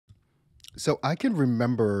So I can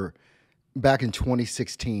remember back in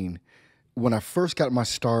 2016 when I first got my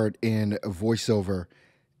start in voiceover,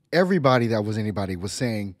 everybody that was anybody was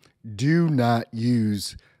saying, do not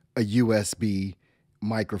use a USB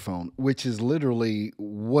microphone, which is literally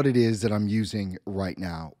what it is that I'm using right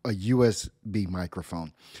now, a USB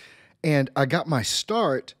microphone. And I got my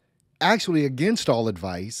start actually against all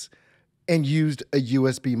advice and used a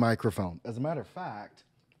USB microphone. As a matter of fact,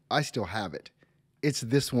 I still have it. It's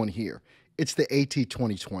this one here. It's the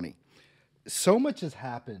AT2020. So much has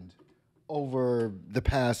happened over the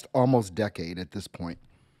past almost decade at this point,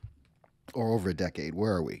 or over a decade.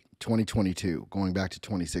 Where are we? 2022, going back to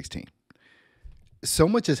 2016. So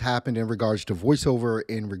much has happened in regards to voiceover,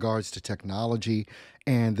 in regards to technology,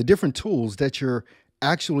 and the different tools that you're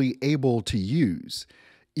actually able to use.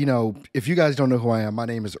 You know, if you guys don't know who I am, my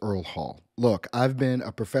name is Earl Hall. Look, I've been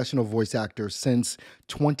a professional voice actor since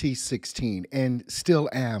 2016 and still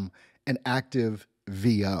am an active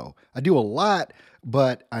VO. I do a lot,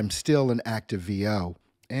 but I'm still an active VO.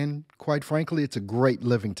 And quite frankly, it's a great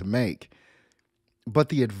living to make. But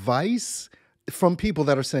the advice from people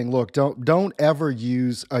that are saying, look, don't ever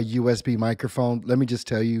use a USB microphone, let me just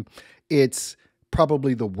tell you, it's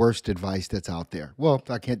probably the worst advice that's out there. Well,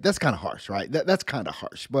 I can't, that's kind of harsh, right? That's kind of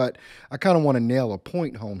harsh, but I kind of want to nail a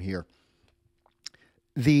point home here.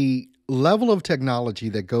 The level of technology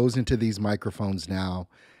that goes into these microphones now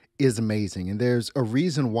is amazing. And there's a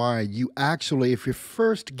reason why you actually, if you're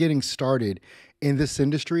first getting started in this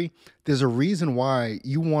industry, there's a reason why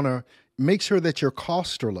you want to make sure that your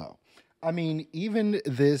costs are low. I mean, even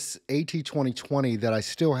this AT2020 that I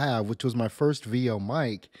still have, which was my first VO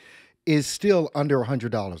mic, is still under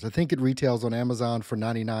 $100. I think it retails on Amazon for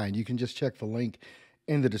 $99. You can just check the link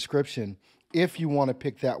in the description if you want to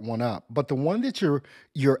pick that one up. But the one that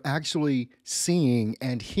you're actually seeing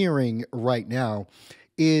and hearing right now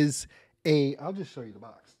is I'll just show you the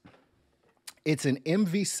box. It's an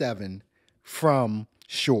MV7 from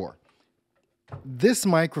Shure. This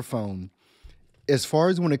microphone, as far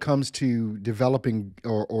as when it comes to developing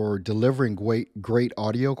or delivering great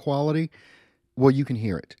audio quality, well, you can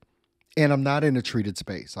hear it. And I'm not in a treated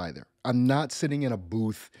space either. I'm not sitting in a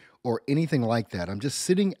booth or anything like that. I'm just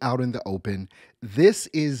sitting out in the open. This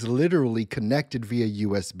is literally connected via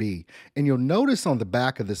USB. And you'll notice on the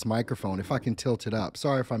back of this microphone, if I can tilt it up,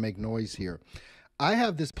 sorry if I make noise here, I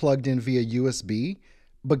have this plugged in via USB,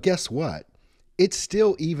 but guess what? It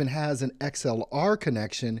still even has an XLR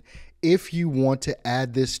connection if you want to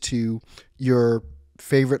add this to your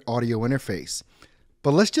favorite audio interface.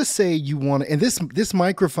 But let's just say you want to, and this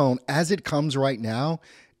microphone, as it comes right now,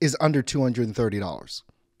 is under $230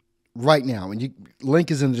 right now. And link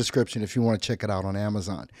is in the description if you want to check it out on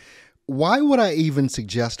Amazon. Why would I even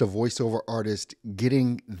suggest a voiceover artist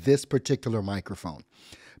getting this particular microphone?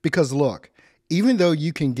 Because look, even though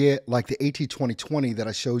you can get like the AT2020 that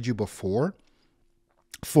I showed you before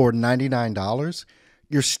for $99,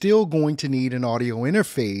 you're still going to need an audio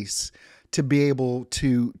interface to be able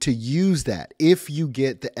to use that if you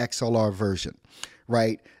get the XLR version,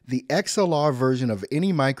 right? The XLR version of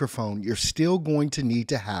any microphone, you're still going to need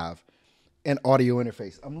to have an audio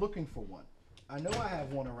interface. I'm looking for one. I know I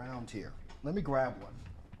have one around here. Let me grab one.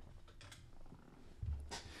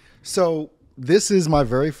 So this is my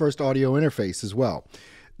very first audio interface as well.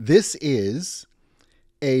 This is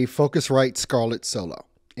a Focusrite Scarlett Solo,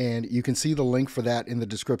 and you can see the link for that in the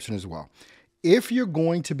description as well. If you're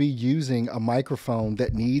going to be using a microphone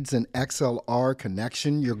that needs an XLR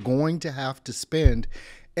connection, you're going to have to spend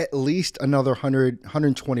at least another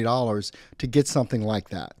 $120 to get something like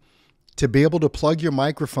that. To be able to plug your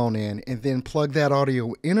microphone in and then plug that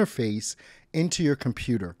audio interface into your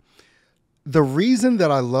computer. The reason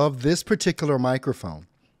that I love this particular microphone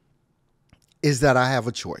is that I have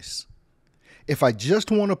a choice. If I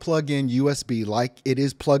just want to plug in USB like it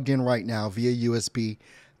is plugged in right now via USB,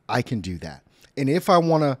 I can do that. And if I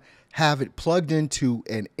want to have it plugged into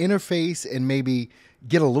an interface and maybe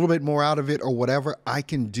get a little bit more out of it or whatever, I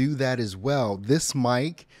can do that as well. This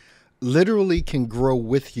mic literally can grow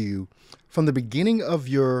with you from the beginning of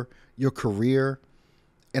your career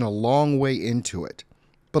and a long way into it.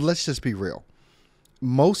 But let's just be real.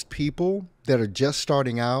 Most people that are just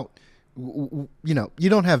starting out, you know, you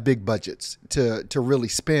don't have big budgets to really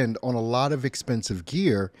spend on a lot of expensive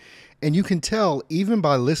gear. And you can tell even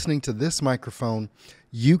by listening to this microphone,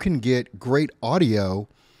 you can get great audio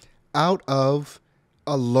out of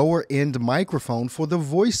a lower end microphone for the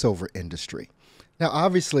voiceover industry. Now,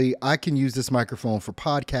 obviously, I can use this microphone for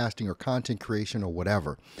podcasting or content creation or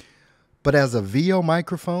whatever. But as a VO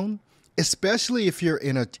microphone, especially if you're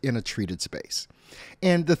in a treated space.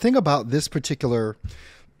 And the thing about this particular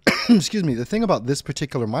excuse me, the thing about this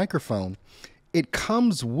particular microphone, it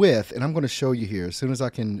comes with, and I'm going to show you here as soon as I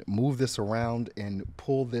can move this around and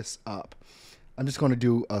pull this up. I'm just going to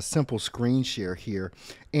do a simple screen share here,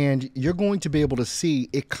 and you're going to be able to see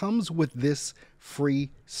it comes with this free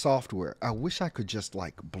software. I wish I could just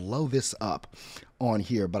like blow this up on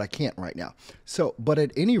here, but I can't right now. So, but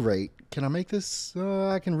at any rate, can I make this?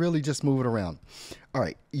 I can really just move it around. All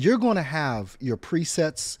right, you're going to have your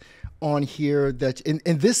presets on here that, and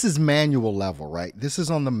this is manual level, right? This is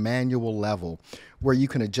on the manual level where you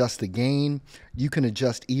can adjust the gain, you can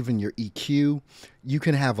adjust even your EQ, you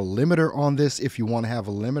can have a limiter on this if you want to have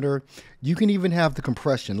a limiter, you can even have the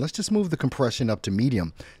compression. Let's just move the compression up to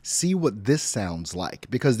medium, see what this sounds like,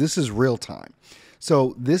 because this is real time.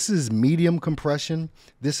 So this is medium compression,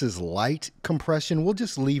 this is light compression, we'll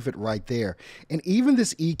just leave it right there. And even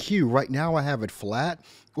this EQ, right now I have it flat.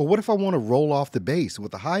 Well, what if I want to roll off the bass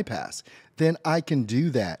with a high pass? Then I can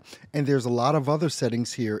do that. And there's a lot of other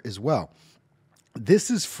settings here as well.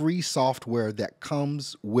 This is free software that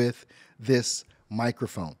comes with this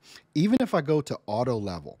microphone. Even if I go to auto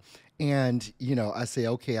level and, you know, I say,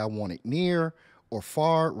 okay, I want it near or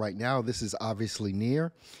far. Right now, this is obviously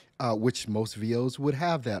near. Which most VOs would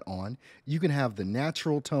have that on. You can have the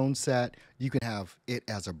natural tone set. You can have it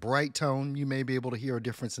as a bright tone. You may be able to hear a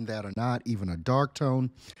difference in that or not, even a dark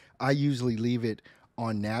tone. I usually leave it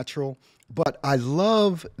on natural, but I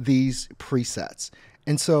love these presets.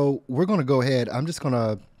 And so we're going to go ahead. I'm just going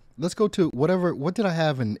to, let's go to whatever, what did I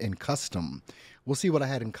have in custom? We'll see what I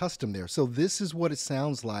had in custom there. So this is what it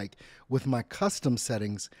sounds like with my custom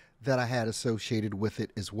settings that I had associated with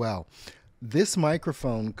it as well. This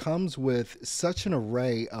microphone comes with such an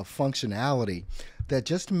array of functionality that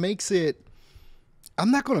just makes it, I'm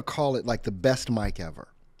not going to call it like the best mic ever,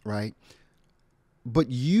 right? But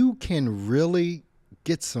you can really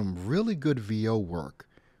get some really good VO work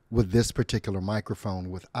with this particular microphone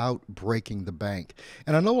without breaking the bank.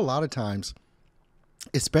 And I know a lot of times,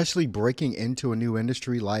 especially breaking into a new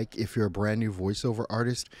industry, like if you're a brand new voiceover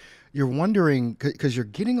artist, you're wondering, because you're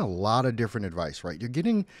getting a lot of different advice, right? You're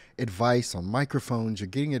getting advice on microphones, you're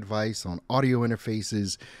getting advice on audio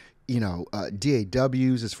interfaces, you know,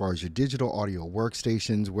 DAWs as far as your digital audio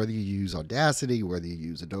workstations, whether you use Audacity, whether you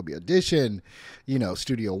use Adobe Audition, you know,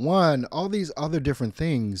 Studio One, all these other different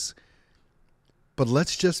things. But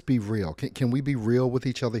let's just be real. Can we be real with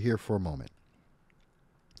each other here for a moment?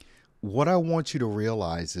 What I want you to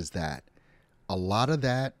realize is that a lot of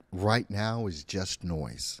that right now is just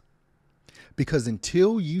noise. Because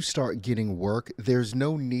until you start getting work, there's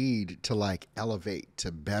no need to like elevate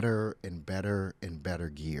to better and better and better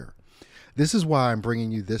gear. This is why I'm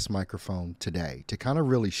bringing you this microphone today, to kind of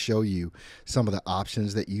really show you some of the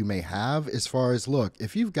options that you may have as far as, look,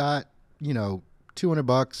 if you've got, you know, $200,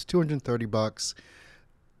 $230,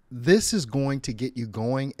 this is going to get you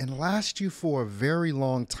going and last you for a very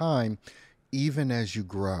long time, even as you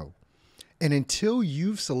grow. And until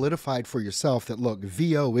you've solidified for yourself that, look,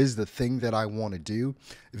 VO is the thing that I want to do,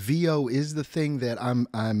 VO is the thing that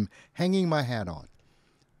I'm hanging my hat on,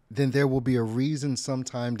 then there will be a reason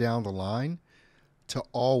sometime down the line to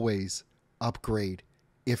always upgrade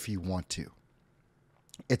if you want to.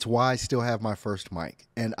 It's why I still have my first mic.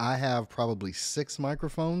 And I have probably 6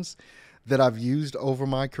 microphones that I've used over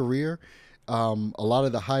my career. A lot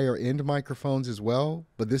of the higher end microphones as well,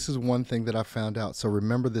 but this is one thing that I found out. So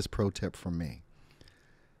remember this pro tip from me.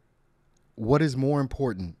 What is more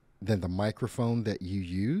important than the microphone that you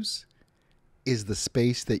use is the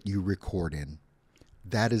space that you record in.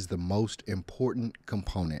 That is the most important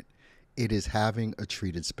component. It is having a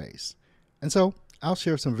treated space. And so I'll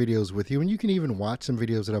share some videos with you, and you can even watch some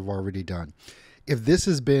videos that I've already done. If this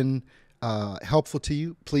has been helpful to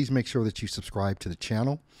you, please make sure that you subscribe to the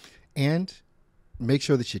channel and make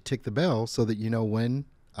sure that you tick the bell so that you know when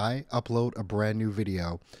I upload a brand new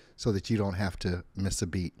video so that you don't have to miss a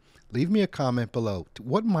beat. Leave me a comment below.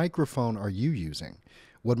 What microphone are you using?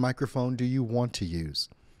 What microphone do you want to use?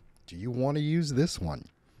 Do you want to use this one?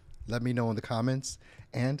 Let me know in the comments,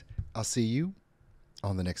 and I'll see you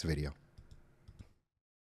on the next video.